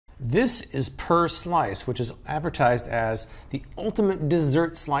This is Perslice, which is advertised as the ultimate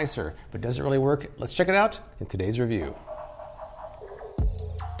dessert slicer. But does it really work? Let's check it out in today's review.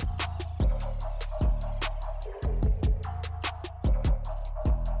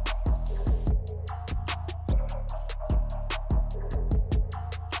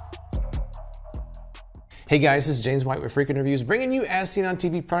 Hey guys, this is James White with Freakin' Reviews, bringing you as seen on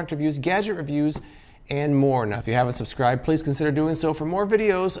TV product reviews, gadget reviews, and more. Now, if you haven't subscribed, please consider doing so for more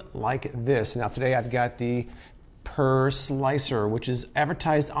videos like this. Now, today I've got the Perslicer, which is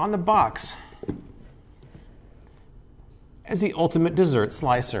advertised on the box as the ultimate dessert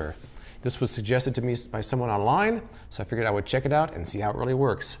slicer. This was suggested to me by someone online, so I figured I would check it out and see how it really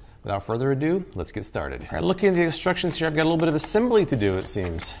works. Without further ado, let's get started. All right, looking at the instructions here, I've got a little bit of assembly to do, it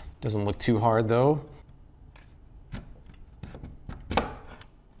seems. Doesn't look too hard though.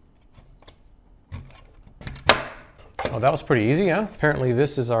 Oh, that was pretty easy, huh? Apparently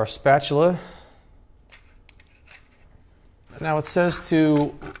this is our spatula. Now it says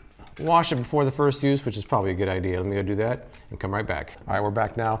to wash it before the first use, which is probably a good idea. Let me go do that and come right back. All right, we're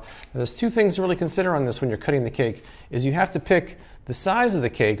back now. Now there's two things to really consider on this when you're cutting the cake, is you have to pick the size of the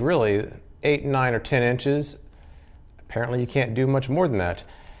cake, really, 8, 9, or 10 inches. Apparently you can't do much more than that.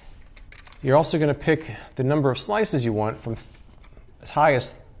 You're also gonna pick the number of slices you want from as high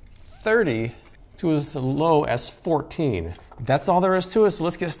as 30 to as low as 14. That's all there is to it, so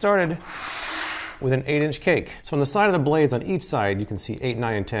let's get started with an 8-inch cake. So on the side of the blades on each side, you can see 8,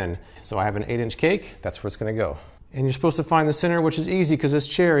 9, and 10. So I have an 8-inch cake, that's where it's gonna go. And you're supposed to find the center, which is easy because this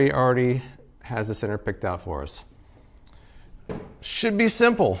cherry already has the center picked out for us. Should be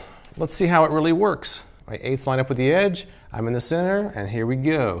simple. Let's see how it really works. My 8s line up with the edge, I'm in the center, and here we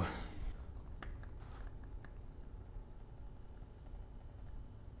go.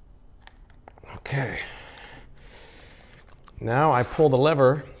 Okay, now I pull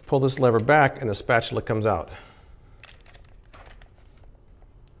this lever back, and the spatula comes out.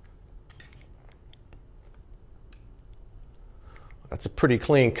 That's a pretty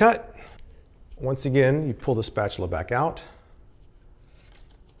clean cut. Once again, you pull the spatula back out.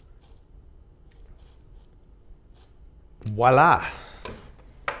 Voila.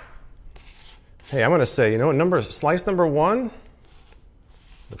 Hey, I'm gonna say, you know, slice number 1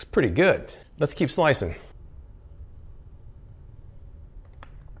 looks pretty good. Let's keep slicing.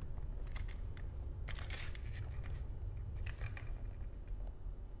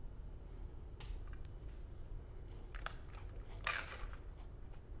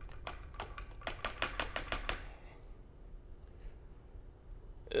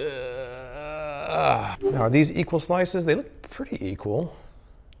 Now, are these equal slices? They look pretty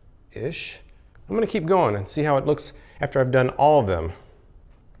equal-ish. I'm gonna keep going and see how it looks after I've done all of them.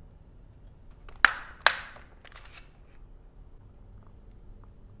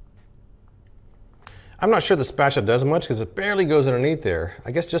 I'm not sure the spatula does much because it barely goes underneath there. I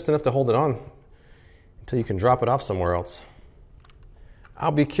guess just enough to hold it on until you can drop it off somewhere else.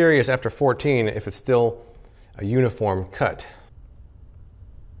 I'll be curious after 14 if it's still a uniform cut.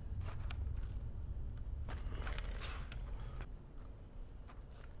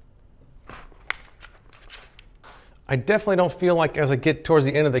 I definitely don't feel like as I get towards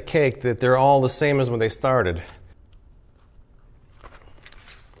the end of the cake that they're all the same as when they started.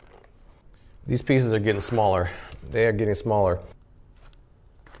 These pieces are getting smaller. They are getting smaller.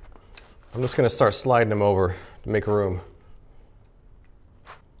 I'm just gonna start sliding them over to make room.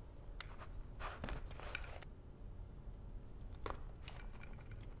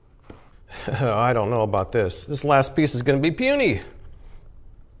 I don't know about this. This last piece is gonna be puny.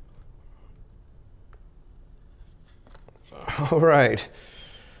 All right.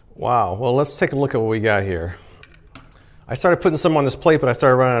 Wow, well, let's take a look at what we got here. I started putting some on this plate, but I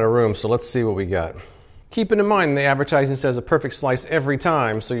started running out of room, so let's see what we got. Keeping in mind the advertising says a perfect slice every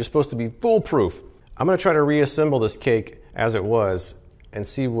time, so you're supposed to be foolproof. I'm gonna try to reassemble this cake as it was and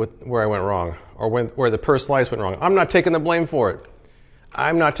see where I went wrong, or where the Perslice went wrong. I'm not taking the blame for it.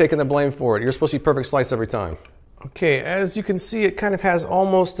 I'm not taking the blame for it. You're supposed to be perfect slice every time. Okay, as you can see, it kind of has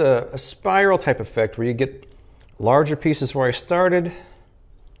almost a spiral type effect where you get larger pieces where I started.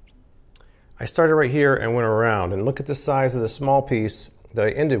 I started right here and went around, and look at the size of the small piece that I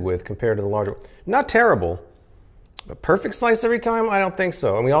ended with compared to the larger one. Not terrible, but perfect slice every time? I don't think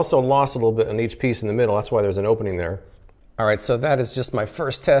so. And we also lost a little bit on each piece in the middle. That's why there's an opening there. All right, so that is just my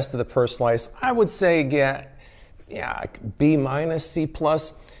first test of the Perslice. I would say yeah, B minus, C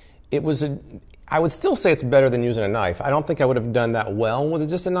plus. I would still say it's better than using a knife. I don't think I would have done that well with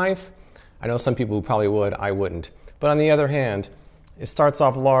just a knife. I know some people who probably would, I wouldn't. But on the other hand, it starts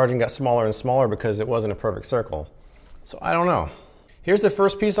off large and got smaller and smaller because it wasn't a perfect circle. So I don't know. Here's the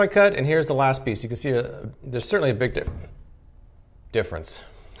first piece I cut, and here's the last piece. You can see there's certainly a big difference.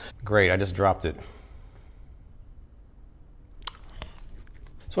 Great, I just dropped it.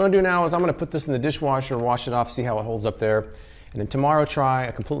 So what I'm gonna do now is I'm gonna put this in the dishwasher, wash it off, see how it holds up there, and then tomorrow try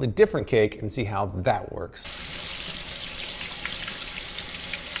a completely different cake and see how that works.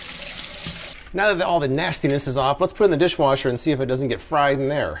 Now that all the nastiness is off, let's put it in the dishwasher and see if it doesn't get fried in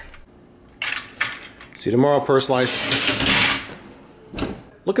there. See you tomorrow, Perslice.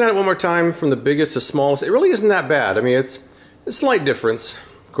 Looking at it one more time from the biggest to smallest, it really isn't that bad. I mean, it's a slight difference.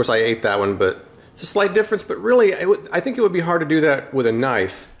 Of course, I ate that one, but it's a slight difference, but really, I think it would be hard to do that with a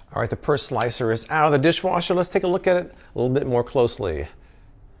knife. All right, the Perslicer is out of the dishwasher. Let's take a look at it a little bit more closely. I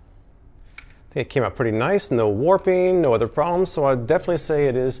think it came out pretty nice, no warping, no other problems, so I'd definitely say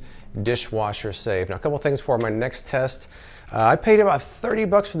it is dishwasher safe. Now, a couple things for my next test. I paid about 30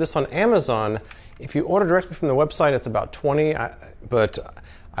 bucks for this on Amazon. If you order directly from the website, it's about 20, but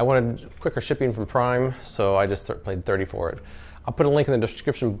I wanted quicker shipping from Prime, so I just paid 30 for it. I'll put a link in the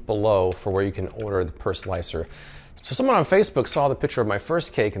description below for where you can order the Perslicer. So someone on Facebook saw the picture of my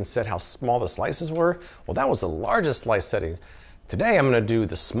first cake and said how small the slices were. Well, that was the largest slice setting. Today I'm gonna do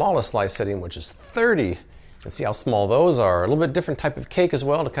the smallest slice setting, which is 30, and see how small those are. A little bit different type of cake as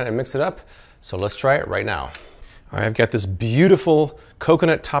well to kind of mix it up. So let's try it right now. All right, I've got this beautiful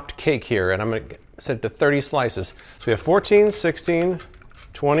coconut topped cake here, and I'm gonna set it to 30 slices. So we have 14, 16,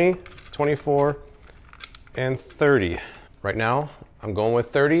 20, 24, and 30. Right now, I'm going with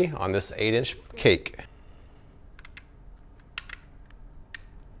 30 on this 8-inch cake.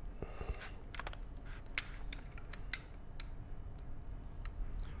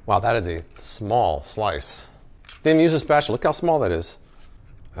 Wow, that is a small slice. Didn't use a spatula. Look how small that is.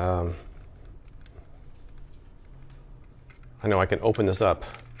 I know I can open this up.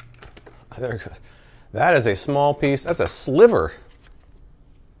 There it goes. That is a small piece. That's a sliver.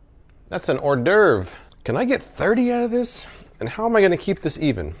 That's an hors d'oeuvre. Can I get 30 out of this? And how am I going to keep this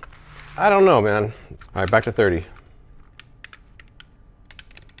even? I don't know, man. All right, back to 30.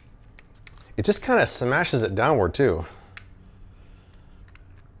 It just kind of smashes it downward, too.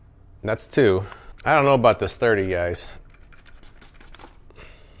 That's 2. I don't know about this 30, guys.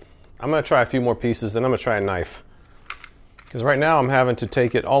 I'm going to try a few more pieces, then I'm going to try a knife. Because right now I'm having to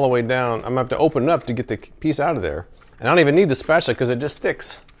take it all the way down. I'm going to have to open it up to get the piece out of there. And I don't even need the spatula because it just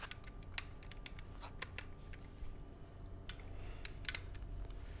sticks.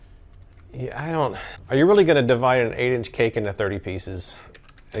 Yeah, I don't... Are you really going to divide an 8-inch cake into 30 pieces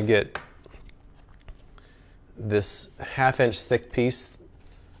and get this 1/2-inch thick piece?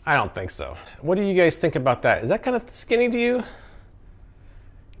 I don't think so. What do you guys think about that? Is that kind of skinny to you?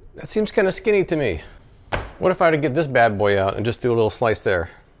 That seems kind of skinny to me. What if I were to get this bad boy out and just do a little slice there?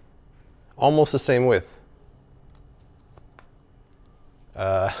 Almost the same width.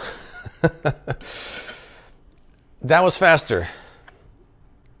 That was faster.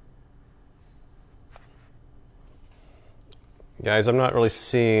 Guys, I'm not really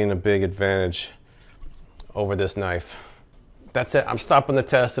seeing a big advantage over this knife. That's it, I'm stopping the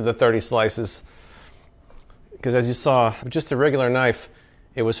test of the 30 slices. Because as you saw, with just a regular knife,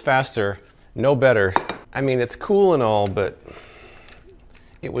 it was faster, no better. I mean, it's cool and all, but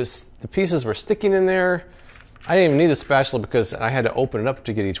the pieces were sticking in there. I didn't even need the spatula because I had to open it up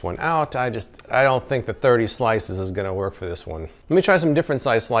to get each one out. I don't think the 30 slices is gonna work for this one. Let me try some different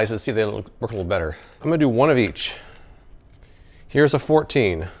size slices, see if they work a little better. I'm gonna do one of each. Here's a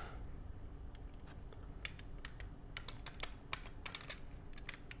 14.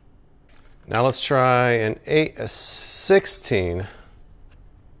 Now let's try a 16.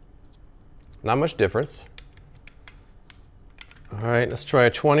 Not much difference. All right, let's try a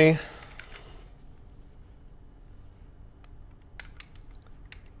 20.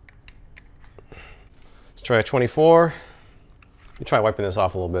 Let's try a 24. Let me try wiping this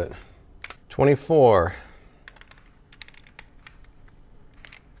off a little bit. 24.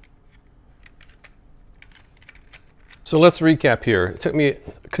 So let's recap here. It took me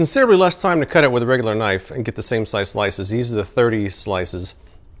considerably less time to cut it with a regular knife and get the same size slices. These are the 30 slices.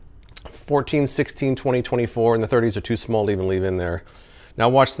 14, 16, 20, 24, and the 30s are too small to even leave in there. Now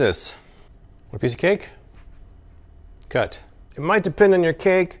watch this. A piece of cake, cut. It might depend on your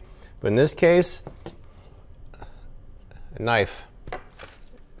cake, but in this case, a knife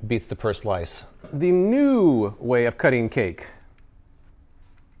beats the Perslice. The new way of cutting cake.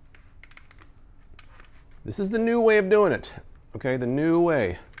 This is the new way of doing it, okay? The new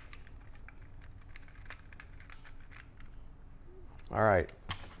way. All right,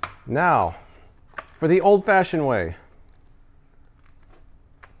 now for the old-fashioned way.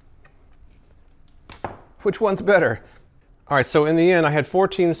 Which one's better? All right, so in the end, I had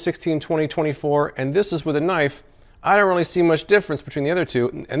 14, 16, 20, 24, and this is with a knife. I don't really see much difference between the other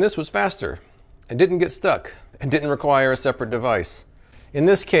two, and this was faster, and didn't get stuck, and didn't require a separate device. In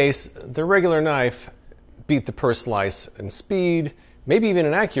this case, the regular knife beat the Perslice in speed, maybe even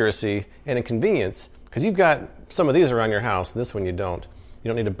in accuracy and in convenience, because you've got some of these around your house, and this one you don't. You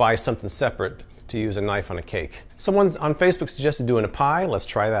don't need to buy something separate to use a knife on a cake. Someone on Facebook suggested doing a pie. Let's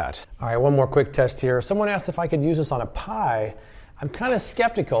try that. All right, one more quick test here. Someone asked if I could use this on a pie. I'm kind of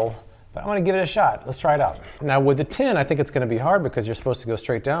skeptical, but I'm gonna give it a shot. Let's try it out. Now with the tin, I think it's gonna be hard because you're supposed to go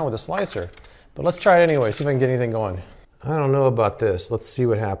straight down with a slicer. But let's try it anyway, see if I can get anything going. I don't know about this. Let's see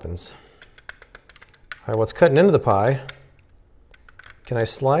what happens. All right, what's cutting into the pie? Can I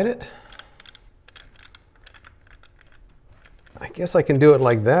slide it? I guess I can do it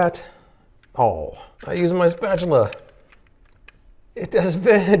like that. Oh, I use my spatula. It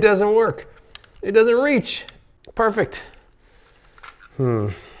doesn't work. It doesn't reach. Perfect.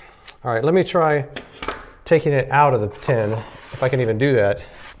 All right, let me try taking it out of the tin, if I can even do that.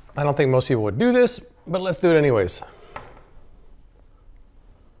 I don't think most people would do this, but let's do it anyways.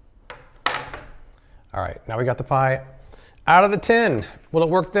 All right, now we got the pie out of the tin. Will it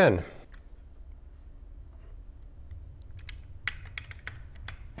work then?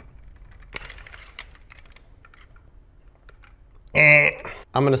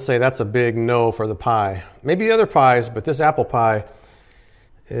 I'm gonna say that's a big no for the pie. Maybe other pies, but this apple pie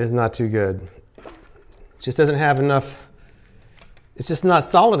is not too good. It just doesn't have enough, it's just not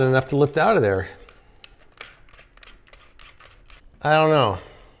solid enough to lift out of there. I don't know.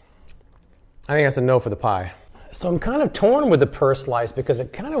 I think that's a no for the pie. So I'm kind of torn with the Perslice because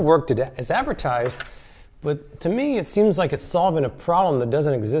it kind of worked as advertised, but to me it seems like it's solving a problem that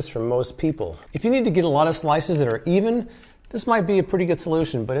doesn't exist for most people. If you need to get a lot of slices that are even, this might be a pretty good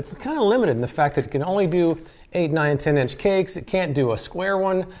solution, but it's kind of limited in the fact that it can only do 8, 9, 10-inch cakes. It can't do a square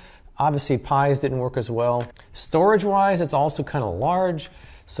one. Obviously, pies didn't work as well. Storage-wise, it's also kind of large.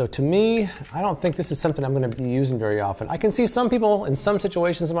 So to me, I don't think this is something I'm going to be using very often. I can see some people in some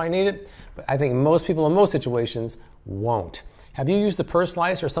situations might need it, but I think most people in most situations won't. Have you used the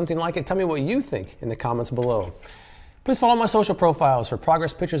Perslice or something like it? Tell me what you think in the comments below. Please follow my social profiles for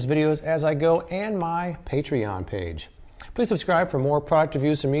progress pictures, videos as I go, and my Patreon page. Please subscribe for more product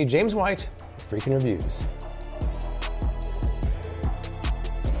reviews from me, James White, Freakin' Reviews.